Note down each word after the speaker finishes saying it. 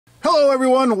Hello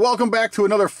everyone, welcome back to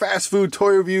another Fast Food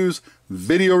Toy Reviews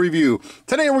video review.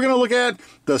 Today we're going to look at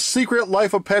The Secret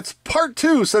Life of Pets Part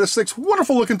 2, set of 6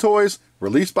 wonderful looking toys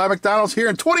released by McDonald's here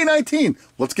in 2019.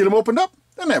 Let's get them opened up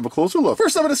and have a closer look.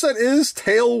 First up in the set is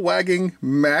Tail Wagging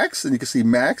Max, and you can see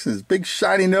Max and his big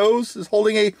shiny nose is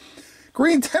holding a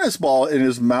green tennis ball in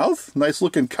his mouth. Nice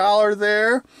looking collar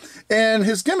there. And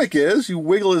his gimmick is you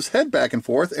wiggle his head back and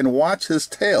forth and watch his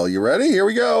tail. You ready? Here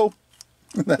we go.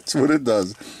 That's what it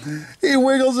does. He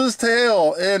wiggles his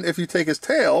tail, and if you take his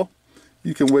tail,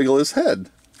 you can wiggle his head.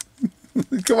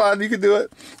 Come on, you can do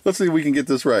it. Let's see if we can get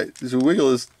this right. As you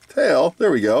wiggle his tail,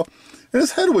 there we go, and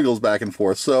his head wiggles back and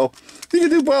forth, so you can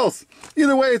do both.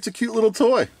 Either way, it's a cute little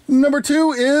toy. Number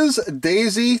 2 is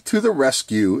Daisy to the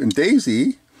Rescue, and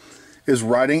Daisy is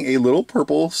riding a little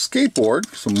purple skateboard,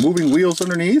 some moving wheels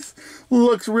underneath.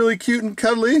 Looks really cute and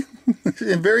cuddly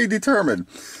and very determined.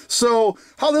 So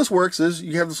how this works is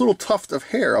you have this little tuft of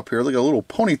hair up here, like a little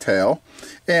ponytail,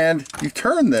 and you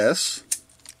turn this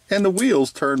and the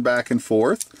wheels turn back and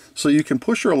forth so you can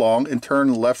push her along and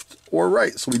turn left or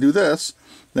right. So we do this,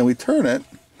 then we turn it,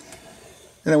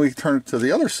 and then we turn it to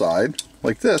the other side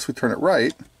like this. We turn it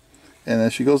right, and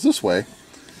then she goes this way.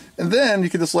 And then you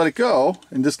can just let it go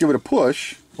and just give it a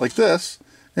push like this,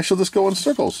 and she'll just go in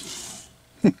circles.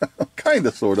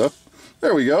 Kinda, sorta.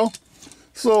 There we go.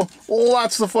 So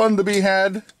lots of fun to be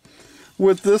had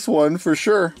with this one for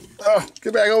sure. Oh,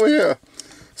 get back over here.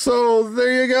 So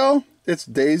there you go. It's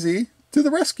Daisy to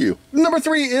the rescue. Number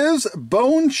 3 is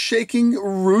Bone Shaking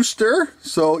Rooster.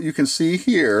 So you can see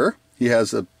here he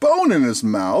has a bone in his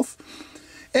mouth.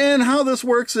 And how this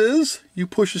works is you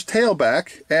push his tail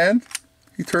back and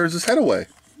he turns his head away.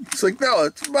 It's like, no,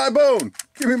 it's my bone.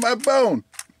 Give me my bone.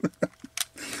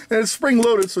 And it's spring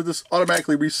loaded, so this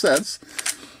automatically resets.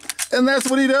 And that's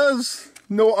what he does.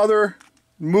 No other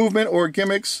movement or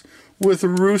gimmicks with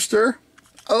Rooster.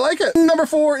 I like it. Number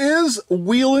 4 is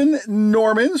Wheelin'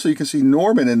 Norman. So you can see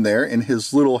Norman in there in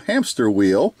his little hamster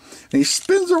wheel. And he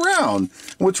spins around.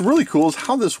 And what's really cool is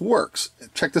how this works.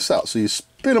 Check this out. So you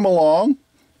spin him along,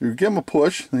 you give him a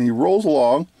push, and he rolls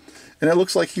along. And it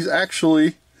looks like he's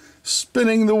actually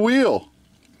spinning the wheel.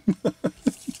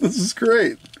 This is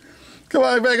great. Come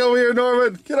on, back over here,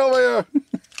 Norman. Get over here.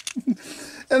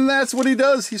 And that's what he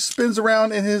does. He spins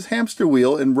around in his hamster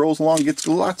wheel and rolls along, gets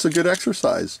lots of good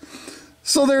exercise.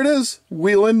 So there it is,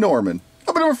 Wheelin' Norman.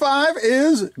 Up at number 5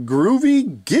 is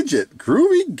Groovy Gidget.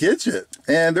 Groovy Gidget.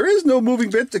 And there is no moving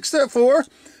bit except for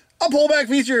a pullback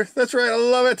feature. That's right, I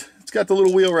love it. It's got the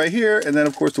little wheel right here, and then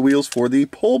of course the wheels for the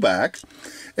pullback.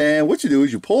 And what you do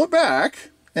is you pull it back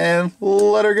and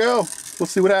let her go.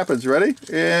 Let's see what happens. Ready?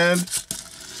 And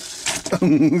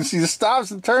she just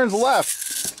stops and turns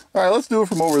left. All right, let's do it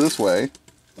from over this way.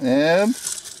 And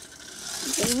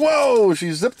whoa,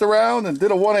 she zipped around and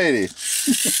did a 180.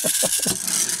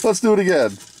 Let's do it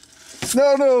again.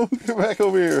 No, get back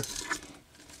over here.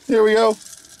 Here we go.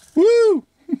 Woo!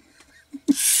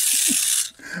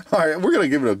 All right, we're gonna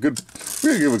give it a good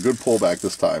pullback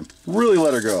this time. Really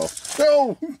let her go.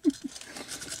 No!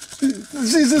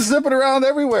 She's just zipping around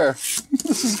everywhere.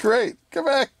 This is great. Come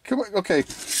back. Come on. Okay.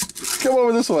 Come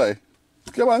over this way.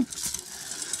 Come on.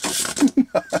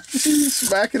 She's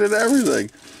smacking at everything.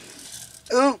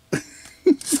 Oh.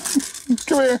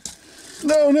 Come here.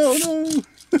 No.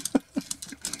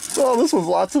 Oh, this was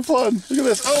lots of fun. Look at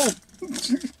this. Oh.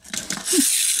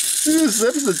 She just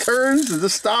zips and turns and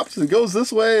just stops and goes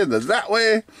this way and then that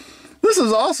way. This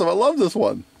is awesome. I love this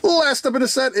one. Last up in the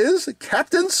set is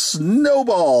Captain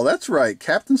Snowball. That's right,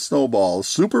 Captain Snowball,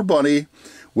 Super Bunny,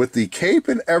 with the cape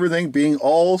and everything being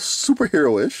all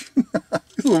superhero-ish.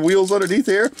 Little wheels underneath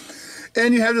here.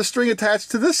 And you have the string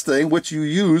attached to this thing, which you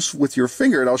use with your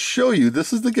finger. And I'll show you.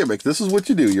 This is the gimmick. This is what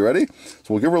you do. You ready?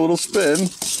 So we'll give her a little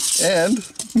spin. And,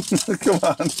 come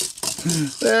on.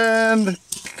 And,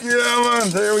 come on.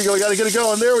 There we go. Got to get it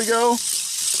going. There we go.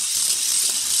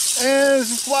 And it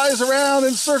flies around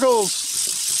in circles.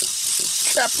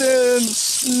 Captain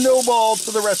Snowball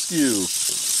to the rescue.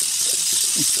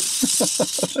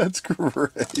 That's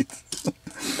great.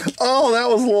 Oh, that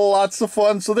was lots of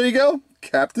fun. So there you go,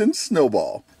 Captain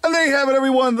Snowball. And there you have it,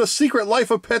 everyone. The Secret Life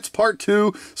of Pets Part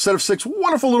 2, set of 6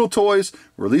 wonderful little toys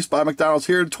released by McDonald's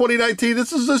here in 2019.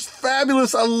 This is just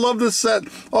fabulous. I love this set.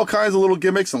 All kinds of little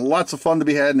gimmicks and lots of fun to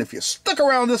be had. And if you stuck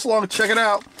around this long, check it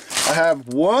out. I have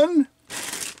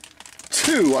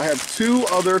two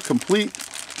other complete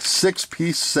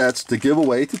 6-piece sets to give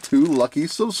away to 2 lucky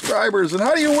subscribers. And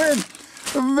how do you win?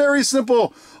 Very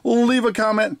simple. Leave a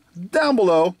comment down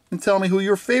below and tell me who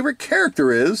your favorite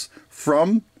character is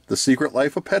from The Secret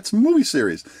Life of Pets movie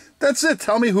series. That's it.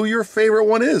 Tell me who your favorite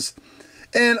one is.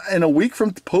 And in a week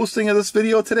from posting of this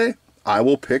video today, I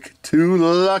will pick 2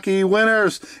 lucky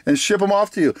winners and ship them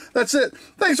off to you. That's it.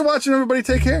 Thanks for watching, everybody.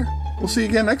 Take care. We'll see you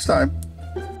again next time.